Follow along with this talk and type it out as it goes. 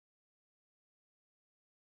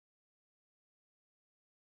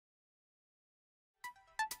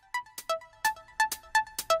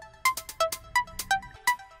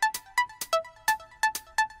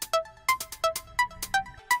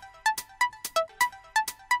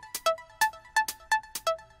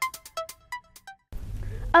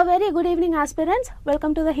A very good evening, aspirants.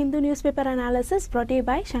 Welcome to the Hindu newspaper analysis brought to you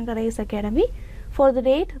by Shankar Academy for the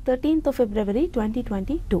date 13th of February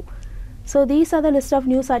 2022. So these are the list of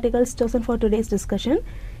news articles chosen for today's discussion.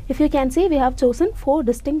 If you can see, we have chosen 4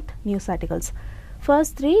 distinct news articles.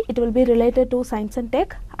 First 3, it will be related to science and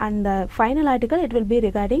tech, and the final article, it will be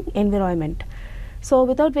regarding environment. So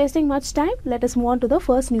without wasting much time, let us move on to the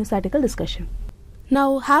first news article discussion.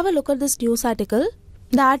 Now have a look at this news article.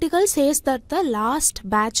 The article says that the last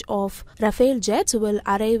batch of Rafale jets will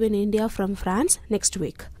arrive in India from France next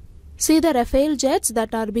week. See, the Rafale jets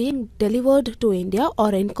that are being delivered to India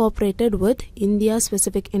are incorporated with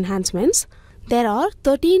India-specific enhancements. There are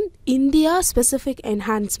 13 India-specific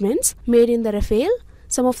enhancements made in the Rafale.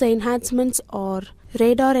 Some of the enhancements are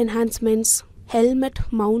radar enhancements,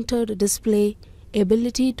 helmet-mounted display,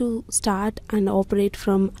 ability to start and operate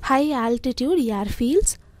from high-altitude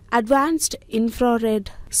airfields, advanced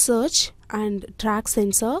infrared search and track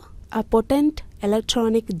sensor, a potent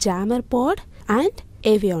electronic jammer pod, and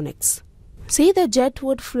avionics. See, the jet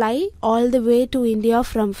would fly all the way to India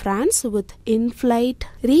from France with in-flight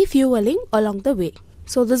refueling along the way.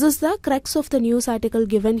 So this is the crux of the news article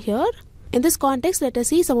given here. In this context, let us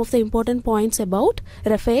see some of the important points about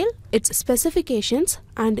Rafale, its specifications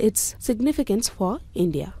and its significance for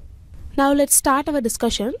India. Now let's start our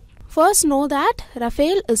discussion. First, know that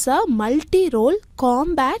Rafale is a multi-role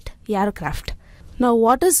combat aircraft. Now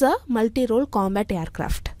what is a multi-role combat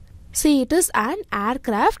aircraft? See, it is an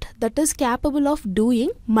aircraft that is capable of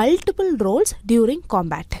doing multiple roles during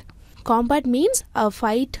combat. Combat means a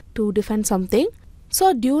fight to defend something.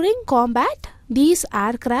 So during combat, these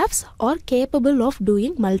aircrafts are capable of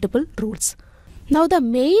doing multiple roles. Now the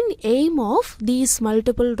main aim of these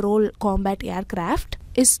multiple role combat aircraft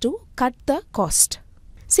is to cut the cost.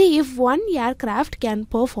 See, if one aircraft can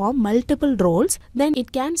perform multiple roles, then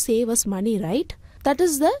it can save us money, right? That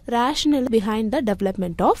is the rationale behind the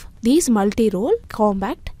development of these multi-role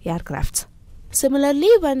combat aircrafts. Similarly,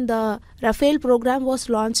 when the Rafale program was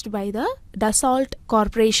launched by the Dassault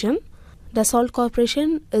Corporation, Dassault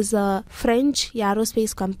Corporation is a French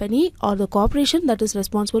aerospace company or the corporation that is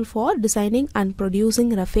responsible for designing and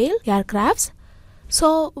producing Rafale aircrafts.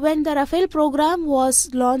 So when the Rafale program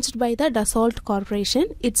was launched by the Dassault Corporation,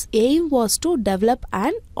 its aim was to develop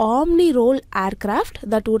an omni-role aircraft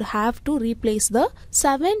that would have to replace the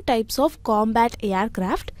 7 types of combat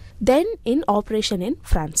aircraft then in operation in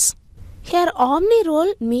France. Here,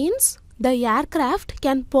 omni-role means the aircraft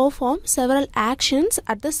can perform several actions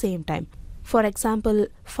at the same time. For example,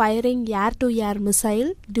 firing air-to-air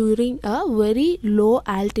missile during a very low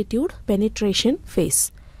altitude penetration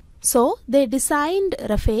phase. So they designed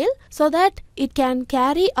Rafale so that it can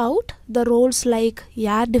carry out the roles like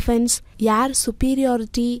air defense, air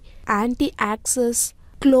superiority, anti-access,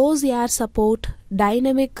 close air support,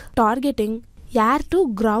 dynamic targeting,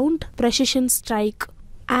 air-to-ground precision strike,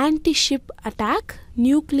 anti-ship attack,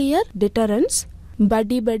 nuclear deterrence,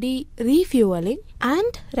 buddy-buddy refueling,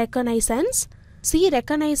 and reconnaissance. See,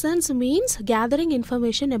 reconnaissance means gathering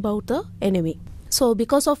information about the enemy. So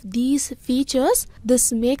because of these features,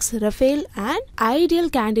 this makes Rafale an ideal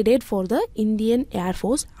candidate for the Indian Air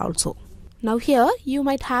Force also. Now here you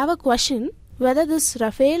might have a question whether this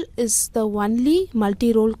Rafale is the only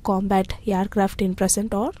multi-role combat aircraft in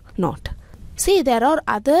present or not. See, there are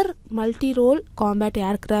other multi-role combat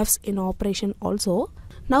aircrafts in operation also.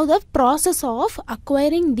 Now the process of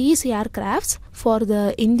acquiring these aircrafts for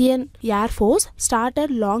the Indian Air Force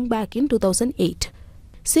started long back in 2008.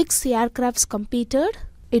 6 aircrafts competed.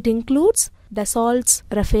 It includes Dassault's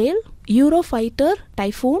Rafale, Eurofighter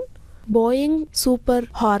Typhoon, Boeing Super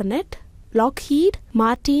Hornet, Lockheed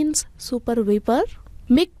Martin's Super Viper,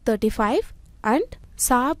 MiG-35 and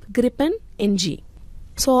Saab Gripen NG.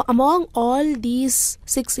 So among all these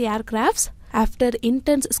 6 aircrafts, after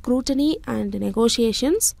intense scrutiny and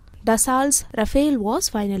negotiations, Dassault's Rafale was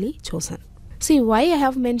finally chosen. See, why I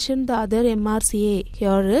have mentioned the other MRCA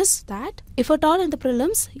here is that if at all in the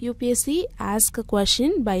prelims, UPSC asks a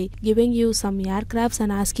question by giving you some aircrafts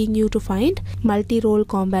and asking you to find multi-role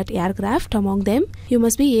combat aircraft among them, you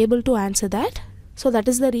must be able to answer that. So that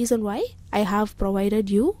is the reason why I have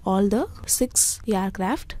provided you all the 6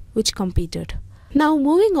 aircraft which competed. Now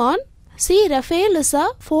moving on, see, Rafale is a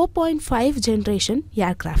 4.5 generation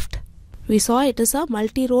aircraft. We saw it is a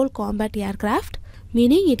multi-role combat aircraft,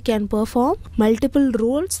 meaning it can perform multiple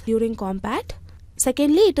roles during combat.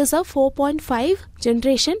 Secondly, it is a 4.5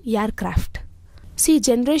 generation aircraft. See,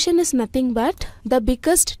 generation is nothing but the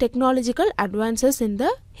biggest technological advances in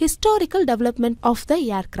the historical development of the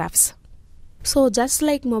aircrafts. So just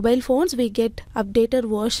like mobile phones, we get updated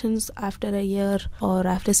versions after a year or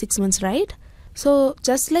after 6 months, right? So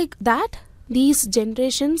just like that, these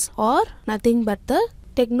generations are nothing but the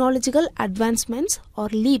technological advancements or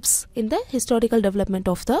leaps in the historical development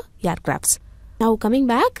of the aircrafts. Now coming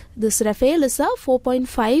back, this Rafale is a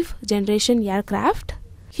 4.5 generation aircraft.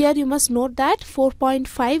 Here you must note that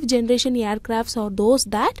 4.5 generation aircrafts are those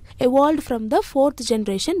that evolved from the 4th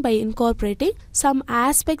generation by incorporating some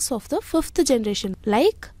aspects of the 5th generation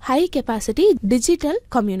like high capacity digital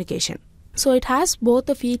communication. So it has both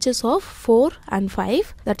the features of 4 and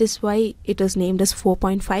 5. That is why it is named as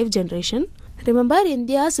 4.5 generation. Remember,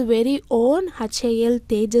 India's very own HAL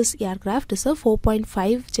Tejas aircraft is a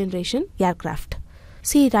 4.5 generation aircraft.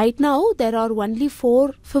 See, right now there are only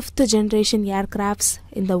 4 5th generation aircrafts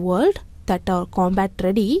in the world that are combat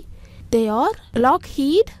ready. They are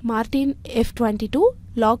Lockheed Martin F-22,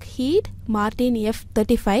 Lockheed Martin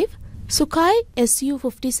F-35, Sukhoi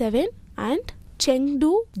Su-57 and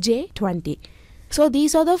Chengdu J-20. So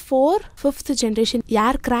these are the 4 5th generation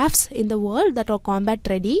aircrafts in the world that are combat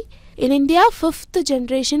ready. In India, 5th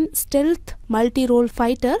generation stealth multi-role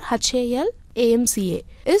fighter HAL AMCA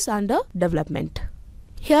is under development.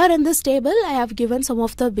 Here in this table, I have given some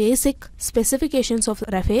of the basic specifications of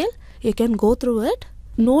Rafale. You can go through it.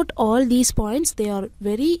 Note all these points. They are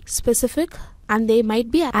very specific and they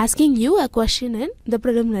might be asking you a question in the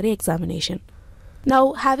preliminary examination.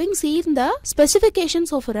 Now, having seen the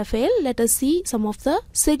specifications of Rafale, let us see some of the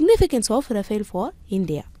significance of Rafale for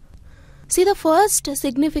India. See, the first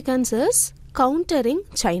significance is countering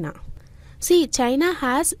China. See, China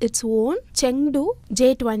has its own Chengdu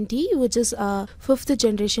J-20, which is a 5th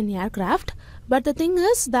generation aircraft. But the thing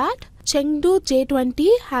is that Chengdu J-20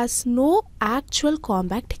 has no actual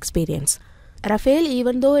combat experience. Rafale,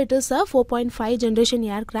 even though it is a 4.5 generation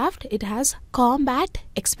aircraft, it has combat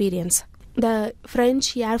experience. The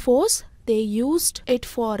French Air Force, they used it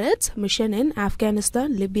for its mission in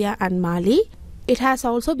Afghanistan, Libya and Mali. It has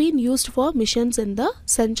also been used for missions in the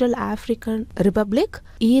Central African Republic,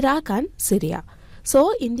 Iraq and Syria.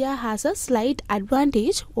 So India has a slight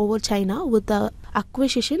advantage over China with the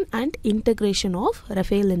acquisition and integration of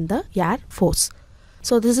Rafale in the Air Force.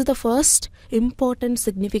 So this is the first important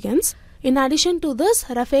significance. In addition to this,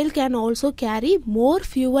 Rafale can also carry more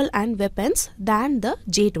fuel and weapons than the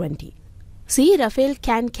J-20. See, Rafale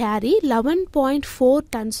can carry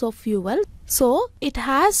 11.4 tons of fuel. So it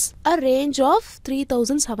has a range of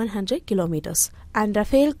 3,700 kilometers. And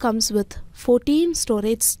Rafale comes with 14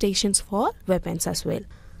 storage stations for weapons as well.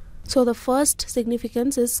 So the first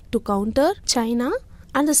significance is to counter China.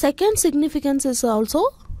 And the second significance is also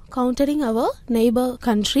countering our neighbor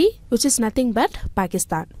country, which is nothing but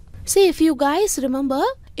Pakistan. See, if you guys remember,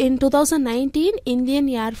 in 2019, Indian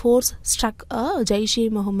Air Force struck a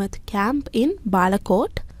Jaish-e-Mohammed camp in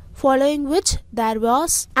Balakot, following which there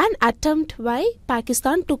was an attempt by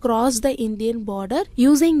Pakistan to cross the Indian border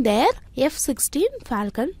using their F-16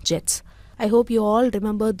 Falcon jets. I hope you all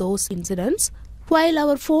remember those incidents. While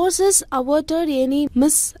our forces averted any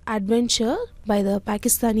misadventure by the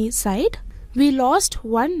Pakistani side, we lost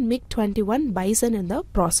one MiG-21 Bison in the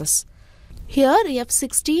process. Here,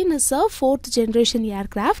 F-16 is a 4th generation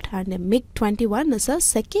aircraft and a MiG-21 is a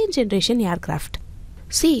 2nd generation aircraft.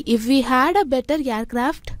 See, if we had a better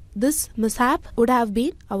aircraft, this mishap would have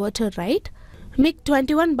been averted, right?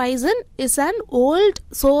 MiG-21 Bison is an old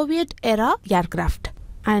Soviet era aircraft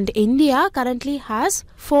and India currently has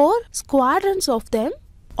 4 squadrons of them.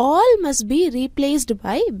 All must be replaced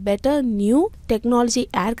by better new technology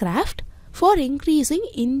aircraft for increasing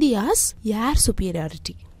India's air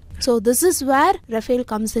superiority. So this is where Rafale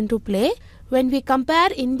comes into play. When we compare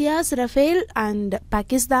India's Rafale and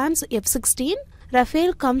Pakistan's F-16,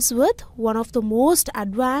 Rafale comes with one of the most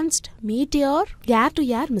advanced Meteor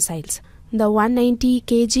air-to-air missiles. The 190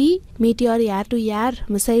 kg Meteor air-to-air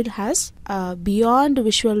missile has a beyond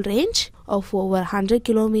visual range of over 100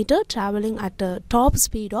 km traveling at a top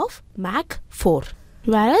speed of Mach 4.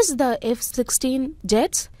 Whereas the F-16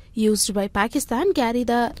 jets used by Pakistan carry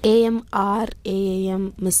the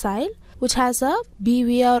AMR-AAM missile, which has a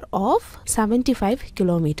BVR of 75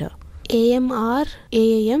 km.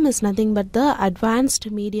 AMR-AAM is nothing but the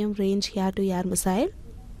advanced medium range air-to-air missile.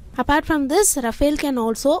 Apart from this, Rafale can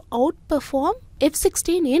also outperform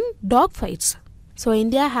F-16 in dogfights. So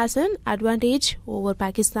India has an advantage over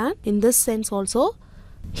Pakistan in this sense also.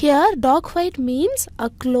 Here, dogfight means a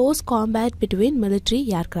close combat between military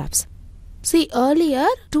aircrafts. See, earlier,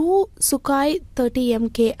 2 Sukhoi 30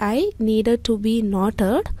 MKI needed to be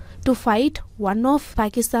knotted to fight one of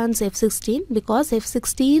Pakistan's F-16 because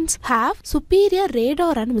F-16s have superior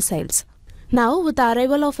radar and missiles. Now, with the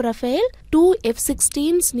arrival of Rafale, 2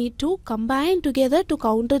 F-16s need to combine together to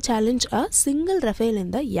counter-challenge a single Rafale in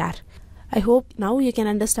the air. I hope now you can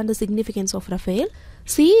understand the significance of Rafale.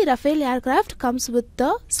 See, Rafale aircraft comes with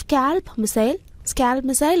the Scalp missile. Scalp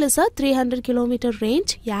missile is a 300 km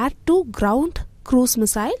range air-to-ground cruise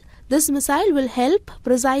missile. This missile will help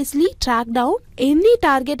precisely track down any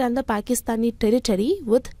target on the Pakistani territory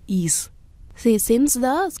with ease. See, since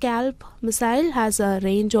the Scalp missile has a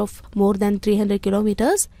range of more than 300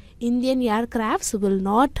 kilometers, Indian aircrafts will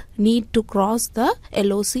not need to cross the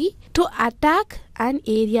LOC to attack an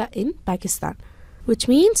area in Pakistan, which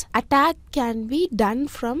means attack can be done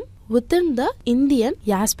from within the Indian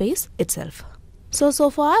airspace itself.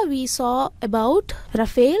 So far we saw about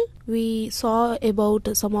Rafale, we saw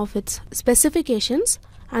about some of its specifications,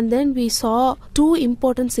 and then we saw two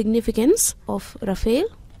important significance of Rafale.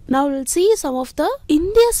 Now we'll see some of the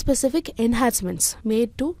India-specific enhancements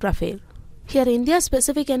made to Rafale. Here,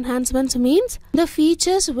 India-specific enhancements means the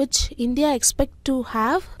features which India expect to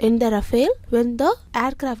have in the Rafale when the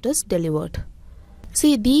aircraft is delivered.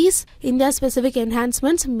 See, these India-specific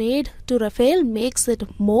enhancements made to Rafale makes it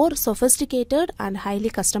more sophisticated and highly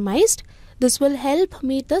customized. This will help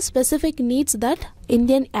meet the specific needs that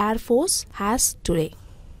Indian Air Force has today.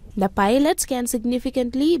 The pilots can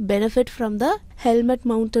significantly benefit from the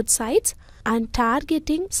helmet-mounted sights and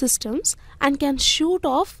targeting systems and can shoot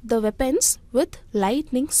off the weapons with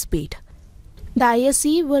lightning speed. The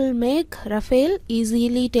ISE will make Rafale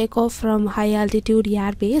easily take off from high-altitude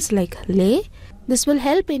airbase like Leh. This will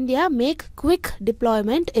help India make quick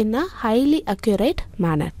deployment in a highly accurate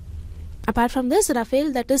manner. Apart from this,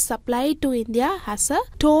 Rafale that is supplied to India has a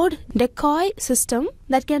towed decoy system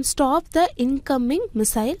that can stop the incoming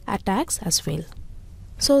missile attacks as well.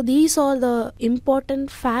 So these are the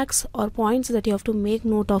important facts or points that you have to make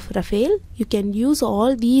note of Rafale. You can use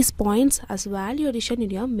all these points as value addition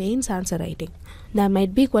in your mains answer writing. There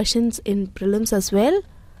might be questions in prelims as well.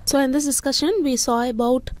 So in this discussion, we saw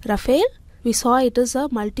about Rafale. We saw it is a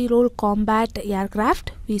multi-role combat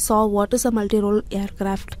aircraft. We saw what is a multi-role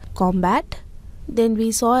aircraft combat. Then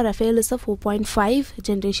we saw Rafale is a 4.5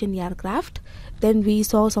 generation aircraft. Then we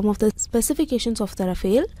saw some of the specifications of the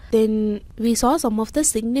Rafale. Then we saw some of the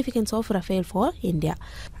significance of Rafale for India.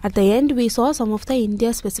 At the end, we saw some of the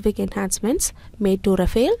India-specific enhancements made to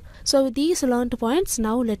Rafale. So with these learned points,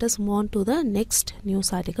 now let us move on to the next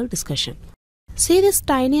news article discussion. See this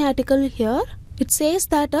tiny article here. It says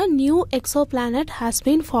that a new exoplanet has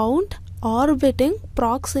been found orbiting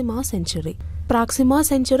Proxima Centauri. Proxima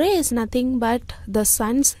Centauri is nothing but the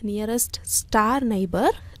Sun's nearest star neighbor,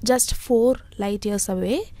 just 4 light years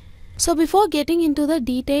away. So before getting into the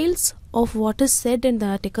details of what is said in the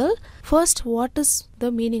article, first what is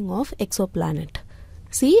the meaning of exoplanet?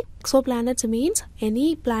 See, exoplanets means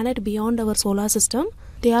any planet beyond our solar system.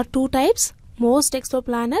 There are 2 types. Most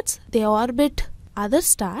exoplanets, they orbit other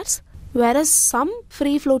stars, whereas some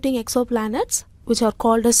free-floating exoplanets, which are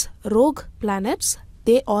called as rogue planets,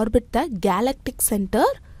 they orbit the galactic center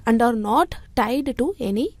and are not tied to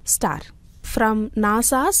any star. From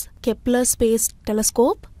NASA's Kepler Space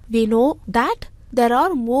Telescope, we know that there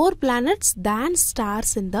are more planets than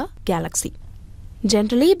stars in the galaxy.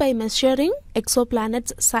 Generally, by measuring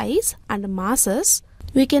exoplanets' size and masses,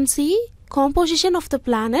 we can see composition of the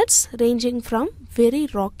planets ranging from very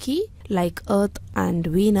rocky like Earth and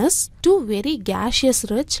Venus to very gaseous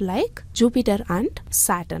rich like Jupiter and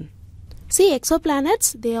Saturn. See,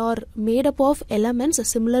 exoplanets, they are made up of elements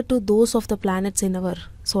similar to those of the planets in our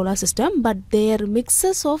solar system, but their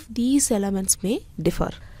mixes of these elements may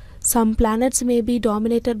differ. Some planets may be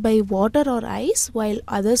dominated by water or ice, while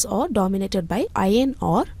others are dominated by iron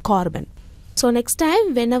or carbon. So next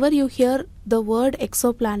time, whenever you hear the word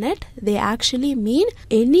exoplanet, they actually mean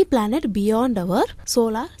any planet beyond our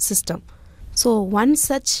solar system. So one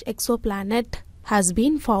such exoplanet has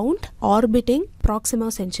been found orbiting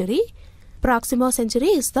Proxima Centauri. Proxima Centauri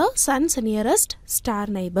is the Sun's nearest star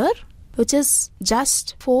neighbor, which is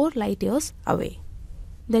just 4 light years away.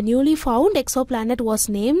 The newly found exoplanet was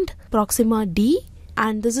named Proxima d,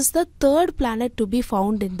 and this is the 3rd planet to be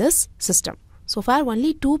found in this system. So far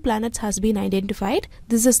only 2 planets has been identified.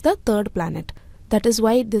 This is the 3rd planet. That is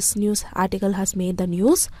why this news article has made the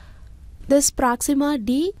news. This Proxima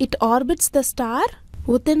d, it orbits the star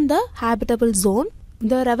within the habitable zone.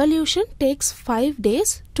 The revolution takes 5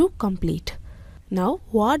 days to complete. Now,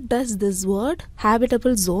 what does this word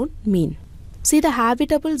habitable zone mean? See, the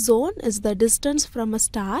habitable zone is the distance from a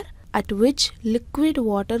star at which liquid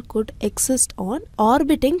water could exist on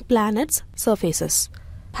orbiting planets' surfaces.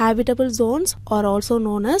 Habitable zones are also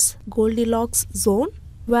known as Goldilocks zone,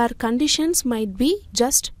 where conditions might be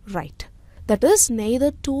just right. that is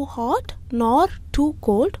neither too hot nor too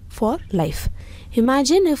cold for life.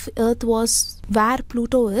 Imagine if Earth was where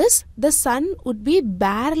Pluto is, the sun would be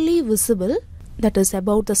barely visible, that is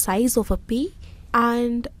about the size of a pea,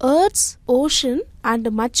 and Earth's ocean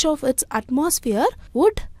and much of its atmosphere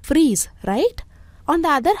would freeze, right? On the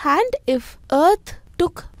other hand, if Earth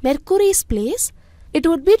took Mercury's place, it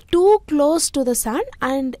would be too close to the sun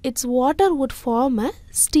and its water would form a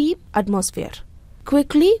steam atmosphere,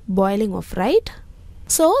 quickly boiling off, right?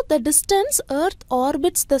 So the distance Earth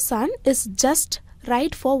orbits the sun is just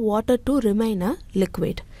right for water to remain a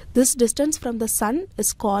liquid. This distance from the sun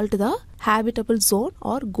is called the habitable zone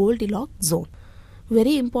or Goldilocks zone.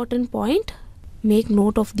 Very important point. Make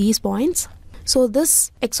note of these points. So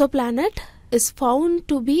this exoplanet is found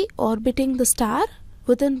to be orbiting the star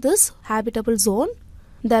within this habitable zone.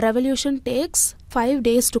 The revolution takes 5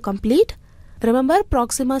 days to complete. Remember,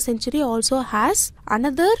 Proxima Centauri also has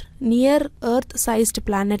another near Earth-sized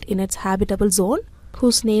planet in its habitable zone,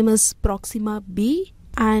 whose name is Proxima b,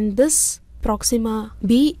 and this Proxima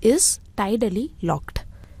b is tidally locked.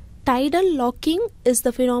 Tidal locking is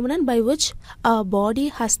the phenomenon by which a body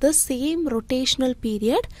has the same rotational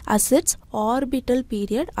period as its orbital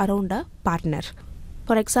period around a partner.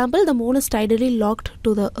 For example, the moon is tidally locked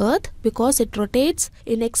to the Earth because it rotates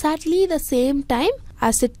in exactly the same time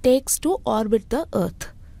as it takes to orbit the Earth.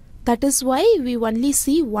 That is why we only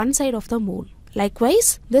see one side of the moon.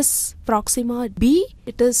 Likewise, this Proxima b,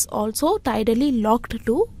 it is also tidally locked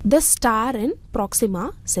to the star in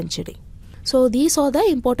Proxima Centauri. So these are the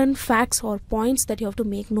important facts or points that you have to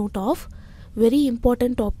make note of. Very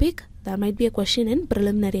important topic. There might be a question in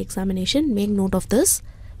preliminary examination. Make note of this.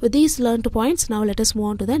 With these learned points, now let us move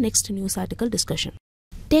on to the next news article discussion.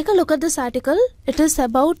 Take a look at this article. It is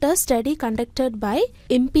about a study conducted by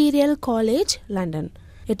Imperial College London.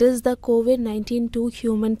 It is the COVID-19 2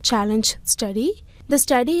 Human Challenge study. The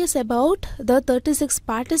study is about the 36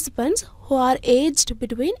 participants who are aged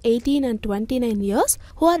between 18 and 29 years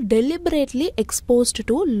who are deliberately exposed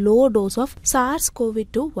to low dose of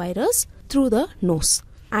SARS-CoV-2 virus through the nose.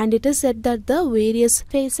 And it is said that the various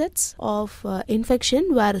facets of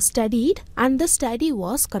infection were studied and the study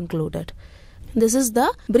was concluded. This is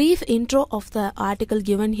the brief intro of the article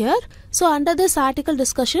given here. So under this article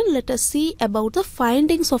discussion, let us see about the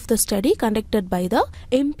findings of the study conducted by the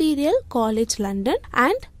Imperial College London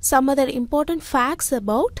and some other important facts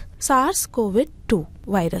about SARS-CoV-2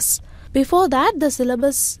 virus. Before that, the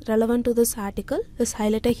syllabus relevant to this article is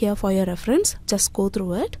highlighted here for your reference. Just go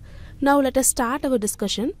through it. Now let us start our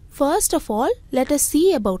discussion. First of all, let us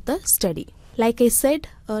see about the study. Like I said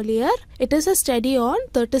earlier, it is a study on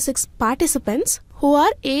 36 participants who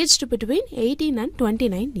are aged between 18 and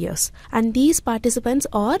 29 years. And these participants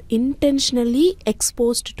are intentionally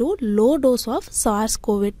exposed to low dose of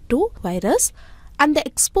SARS-CoV-2 virus and the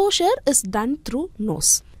exposure is done through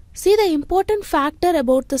nose. See, the important factor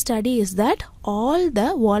about the study is that all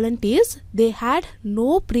the volunteers, they had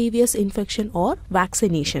no previous infection or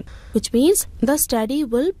vaccination, which means the study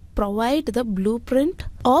will provide the blueprint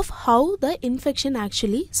of how the infection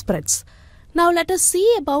actually spreads. Now let us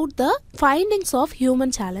see about the findings of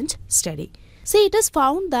human challenge study. See, it is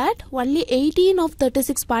found that only 18 of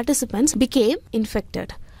 36 participants became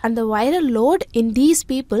infected and the viral load in these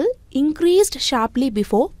people increased sharply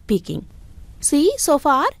before peaking. See, so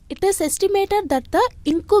far it is estimated that the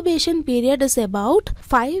incubation period is about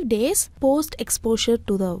 5 days post exposure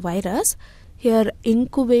to the virus. Here,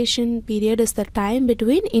 incubation period is the time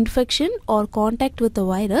between infection or contact with the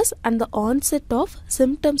virus and the onset of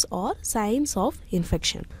symptoms or signs of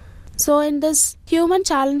infection. So in this human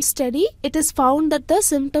challenge study, it is found that the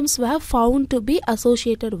symptoms were found to be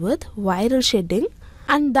associated with viral shedding,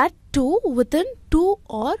 and that too within 2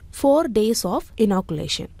 or 4 days of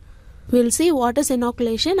inoculation. We will see what is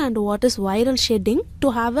inoculation and what is viral shedding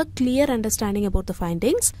to have a clear understanding about the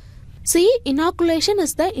findings. See, inoculation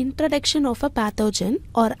is the introduction of a pathogen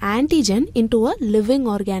or antigen into a living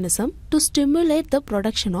organism to stimulate the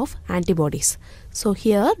production of antibodies. So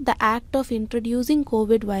here, the act of introducing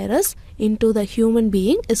COVID virus into the human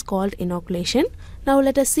being is called inoculation. Now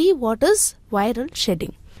let us see what is viral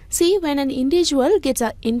shedding. See, when an individual gets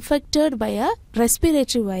infected by a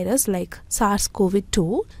respiratory virus like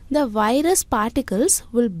SARS-CoV-2, the virus particles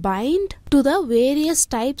will bind to the various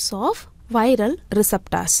types of viral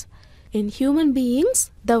receptors. In human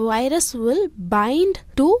beings, the virus will bind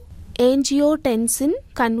to angiotensin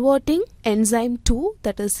converting enzyme 2,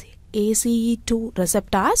 that is ACE2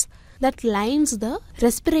 receptors that lines the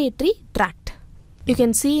respiratory tract. You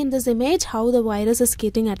can see in this image how the virus is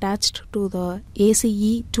getting attached to the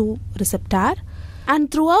ACE2 receptor, And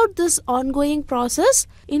throughout this ongoing process,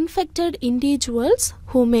 infected individuals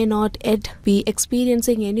who may not yet be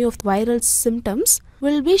experiencing any of the viral symptoms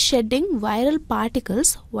will be shedding viral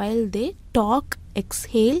particles while they talk,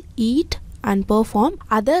 exhale, eat, and perform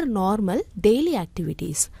other normal daily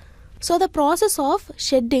activities. So the process of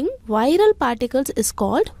shedding viral particles is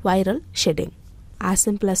called viral shedding. As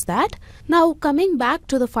simple as that. Now coming back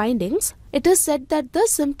to the findings, it is said that the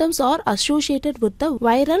symptoms are associated with the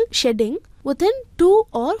viral shedding within 2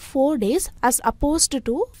 or 4 days as opposed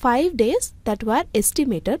to 5 days that were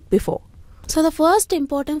estimated before. So the first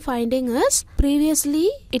important finding is, previously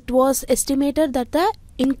it was estimated that the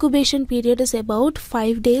incubation period is about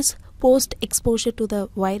 5 days post exposure to the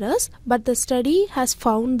virus, but the study has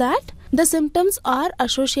found that the symptoms are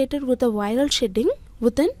associated with the viral shedding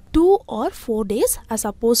within 2 or 4 days as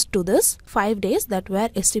opposed to this 5 days that were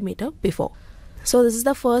estimated before. So this is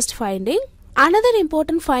the first finding. Another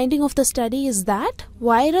important finding of the study is that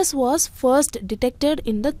virus was first detected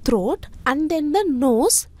in the throat and then the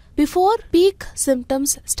nose before peak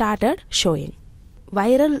symptoms started showing.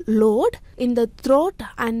 Viral load in the throat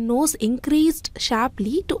and nose increased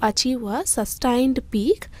sharply to achieve a sustained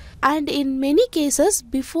peak, and in many cases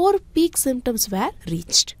before peak symptoms were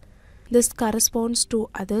reached. This corresponds to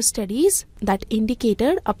other studies that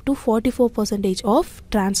indicated up to 44% of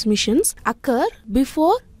transmissions occur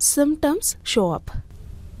before symptoms show up.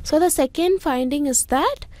 So the second finding is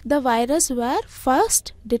that the virus were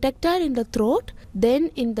first detected in the throat,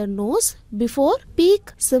 then in the nose before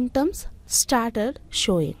peak symptoms started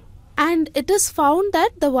showing. And it is found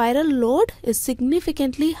that the viral load is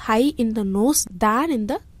significantly high in the nose than in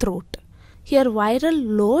the throat. Here viral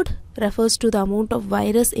load refers to the amount of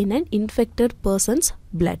virus in an infected person's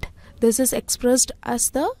blood. This is expressed as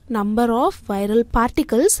the number of viral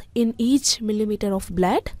particles in each millimeter of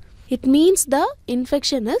blood. It means the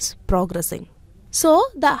infection is progressing. So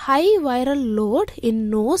the high viral load in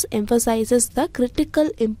nose emphasizes the critical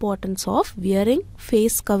importance of wearing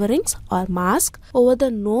face coverings or mask over the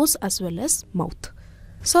nose as well as mouth.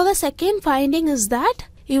 So the second finding is that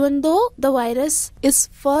even though the virus is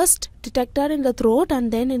first detected in the throat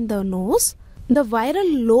and then in the nose, the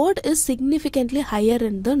viral load is significantly higher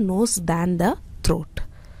in the nose than the throat.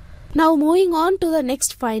 Now moving on to the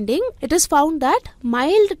next finding, it is found that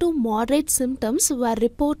mild to moderate symptoms were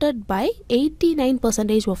reported by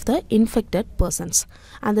 89% of the infected persons,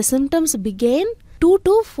 and the symptoms began 2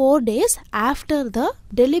 to 4 days after the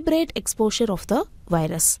deliberate exposure of the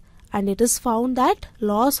virus. And it is found that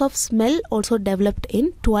loss of smell also developed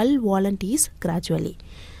in 12 volunteers gradually.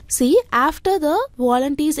 See, after the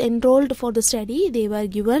volunteers enrolled for the study, they were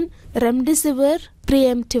given remdesivir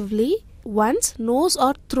preemptively once nose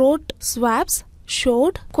or throat swabs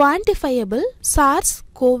showed quantifiable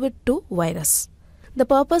SARS-CoV-2 virus. The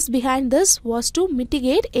purpose behind this was to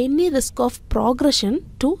mitigate any risk of progression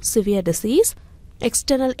to severe disease.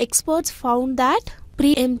 External experts found that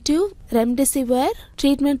preemptive remdesivir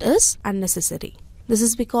treatment is unnecessary. This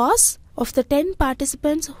is because of the 10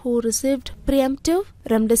 participants who received preemptive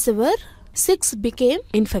remdesivir, 6 became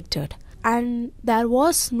infected, and there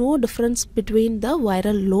was no difference between the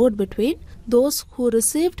viral load between those who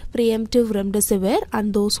received preemptive remdesivir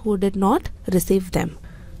and those who did not receive them.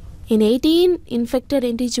 In 18 infected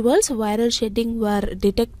individuals, viral shedding were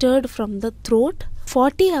detected from the throat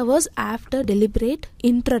 40 hours after deliberate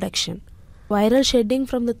introduction. Viral shedding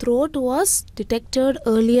from the throat was detected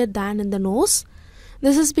earlier than in the nose.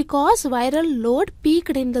 This is because viral load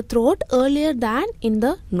peaked in the throat earlier than in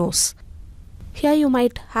the nose. Here you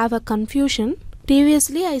might have a confusion.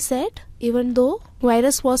 Previously I said even though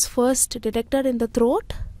virus was first detected in the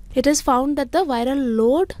throat, it is found that the viral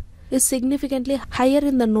load is significantly higher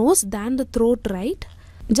in the nose than the throat, right?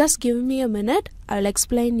 Just give me a minute, I'll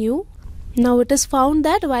explain you. Now it is found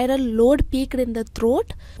that viral load peaked in the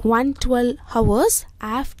throat 112 hours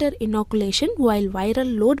after inoculation, while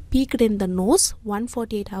viral load peaked in the nose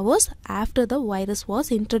 148 hours after the virus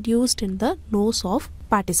was introduced in the nose of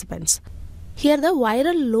participants. Here the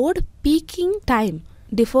viral load peaking time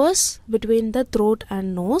differs between the throat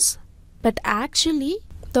and nose, but actually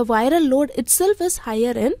the viral load itself is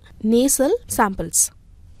higher in nasal samples.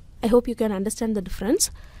 I hope you can understand the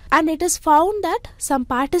difference. And it is found that some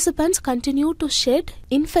participants continue to shed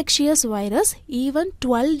infectious virus even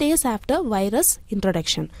 12 days after virus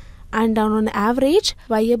introduction. And on average,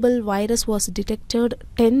 viable virus was detected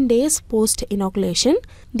 10 days post inoculation.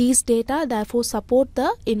 These data therefore support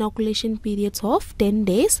the inoculation periods of 10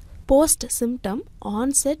 days post symptom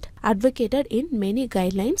onset advocated in many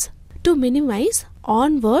guidelines to minimize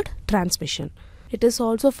onward transmission. It is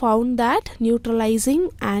also found that neutralizing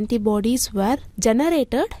antibodies were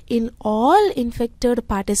generated in all infected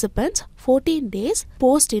participants 14 days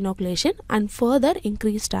post-inoculation and further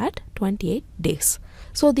increased at 28 days.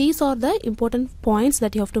 So these are the important points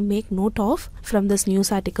that you have to make note of from this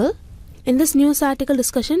news article. In this news article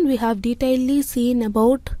discussion, we have detailedly seen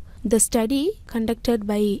about the study conducted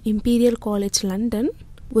by Imperial College London,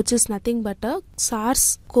 which is nothing but a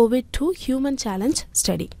SARS-CoV-2 human challenge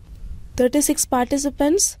study. 36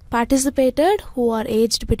 participants participated who are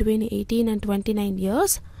aged between 18 and 29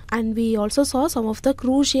 years, and we also saw some of the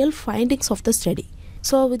crucial findings of the study.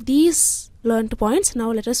 So with these learned points,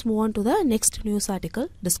 now let us move on to the next news article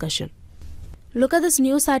discussion. Look at this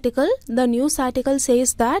news article. The news article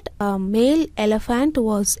says that a male elephant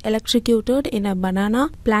was electrocuted in a banana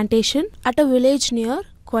plantation at a village near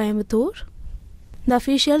Coimbatore. The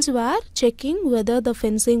officials were checking whether the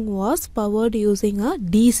fencing was powered using a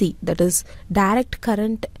DC, that is direct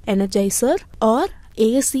current energizer, or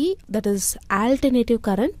AC, that is alternative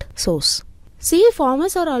current source. See,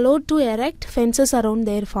 farmers are allowed to erect fences around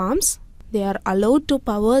their farms. They are allowed to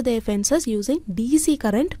power their fences using DC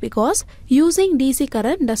current because using DC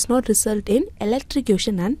current does not result in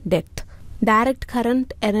electrocution and death. Direct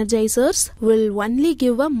current energizers will only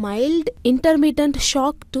give a mild intermittent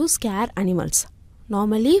shock to scare animals.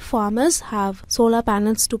 Normally, farmers have solar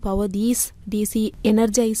panels to power these DC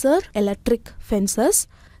energizer electric fences.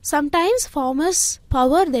 Sometimes farmers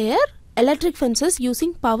power their electric fences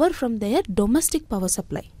using power from their domestic power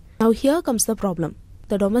supply. Now here comes the problem.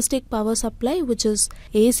 The domestic power supply, which is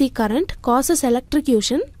AC current, causes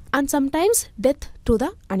electrocution and sometimes death to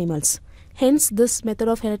the animals. Hence, this method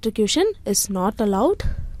of electrocution is not allowed.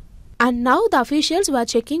 And now the officials were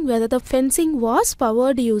checking whether the fencing was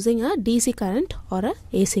powered using a DC current or a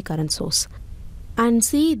AC current source. And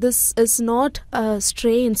see, this is not a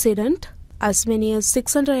stray incident. As many as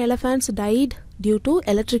 600 elephants died due to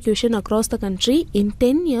electrocution across the country in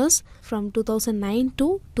 10 years from 2009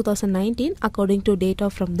 to 2019, according to data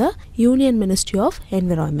from the Union Ministry of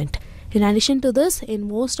Environment. In addition to this, in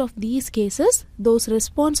most of these cases, those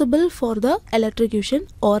responsible for the electrocution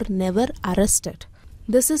are never arrested.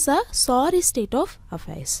 This is a sorry state of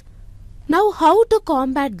affairs. Now, how to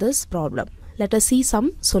combat this problem? Let us see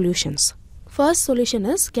some solutions. First solution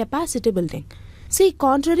is capacity building. See,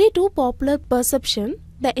 contrary to popular perception,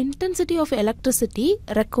 the intensity of electricity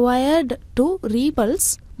required to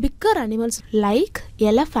repulse bigger animals like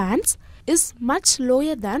elephants is much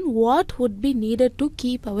lower than what would be needed to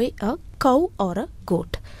keep away a cow or a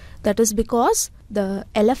goat. That is because the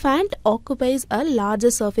elephant occupies a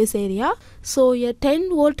larger surface area, so a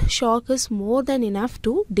 10-volt shock is more than enough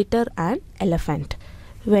to deter an elephant.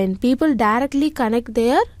 When people directly connect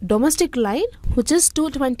their domestic line, which is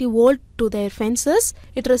 220 volt, to their fences,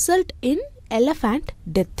 it results in elephant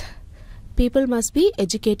death. People must be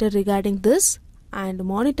educated regarding this, and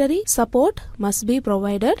monetary support must be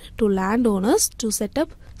provided to landowners to set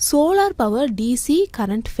up solar power DC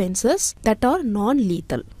current fences that are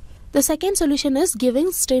non-lethal. The second solution is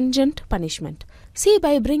giving stringent punishment. See,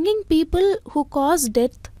 by bringing people who cause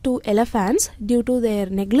death to elephants due to their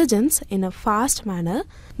negligence in a fast manner,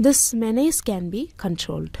 this menace can be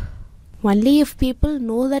controlled. Only if people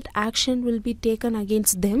know that action will be taken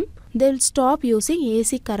against them, they will stop using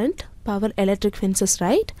AC current power electric fences,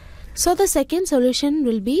 right? So the second solution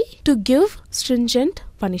will be to give stringent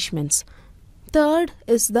punishments. Third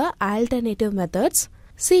is the alternative methods.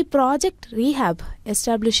 See, Project Rehab,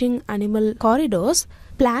 establishing animal corridors,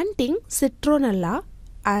 planting citronella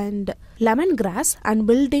and lemongrass, and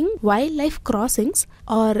building wildlife crossings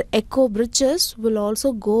or eco bridges will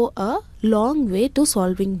also go a long way to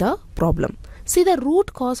solving the problem. See, the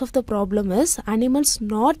root cause of the problem is animals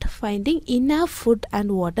not finding enough food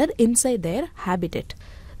and water inside their habitat.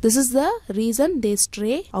 This is the reason they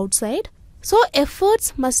stray outside. So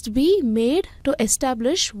efforts must be made to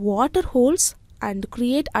establish water holes and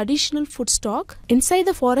create additional food stock inside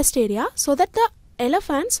the forest area so that the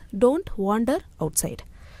elephants don't wander outside.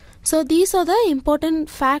 So these are the important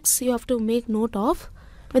facts you have to make note of.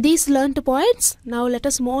 With these learnt points, now let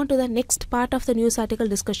us move on to the next part of the news article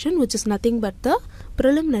discussion, which is nothing but the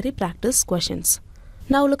preliminary practice questions.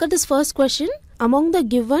 Now look at this first question. Among the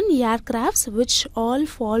given aircrafts, which all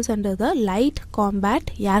falls under the light combat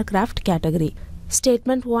aircraft category?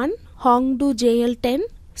 Statement 1, Hongdu JL-10.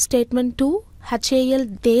 Statement 2, HAL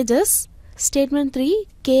Tejas. Statement 3,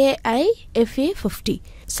 KIFA-50.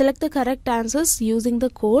 Select the correct answers using the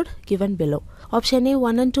code given below. Option A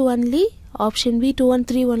 1 and 2 only, option B 2 and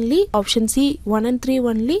 3 only, option C 1 and 3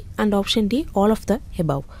 only, and option D all of the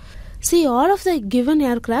above. See, all of the given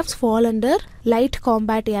aircrafts fall under light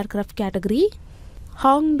combat aircraft category.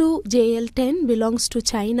 Hongdu JL10 belongs to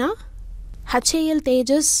China, HAL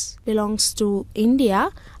Tejas belongs to India,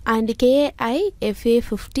 and KAI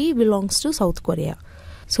FA50 belongs to South Korea.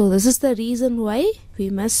 So this is the reason why we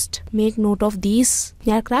must make note of these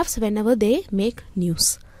aircrafts whenever they make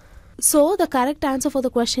news. So the correct answer for the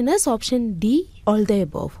question is option D, all the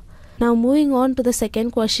above. Now moving on to the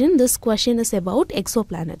second question. This question is about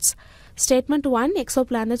exoplanets. Statement 1,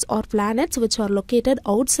 exoplanets are planets which are located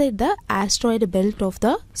outside the asteroid belt of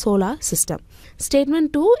the solar system.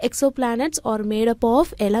 Statement 2, exoplanets are made up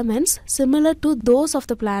of elements similar to those of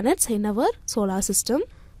the planets in our solar system,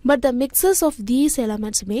 but the mixes of these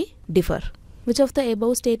elements may differ. Which of the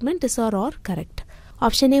above statement is or are correct?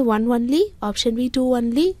 Option A 1 only, option B 2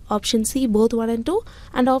 only, option C both 1 and 2,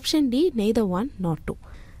 and option D neither 1 nor 2.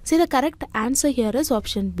 See, the correct answer here is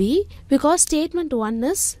option B, because statement 1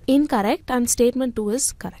 is incorrect and statement 2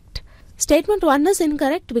 is correct. Statement 1 is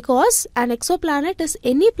incorrect because an exoplanet is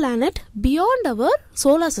any planet beyond our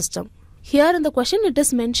solar system. Here in the question it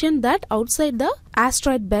is mentioned that outside the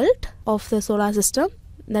asteroid belt of the solar system.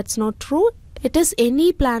 That's not true. It is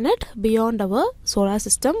any planet beyond our solar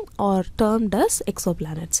system or termed as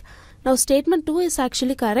exoplanets. Now statement 2 is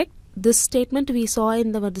actually correct. This statement we saw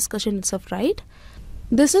in the discussion itself, right?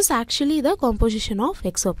 This is actually the composition of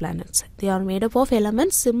exoplanets. They are made up of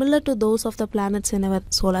elements similar to those of the planets in our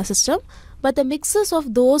solar system, but the mixes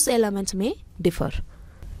of those elements may differ.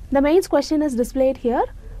 The mains question is displayed here.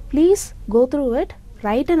 Please go through it,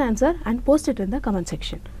 write an answer and post it in the comment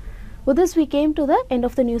section. With this we came to the end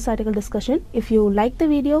of the news article discussion. If you like the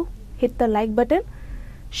video, hit the like button,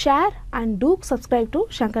 share and do subscribe to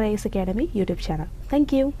Shankar IAS Academy YouTube channel.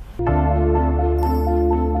 Thank you.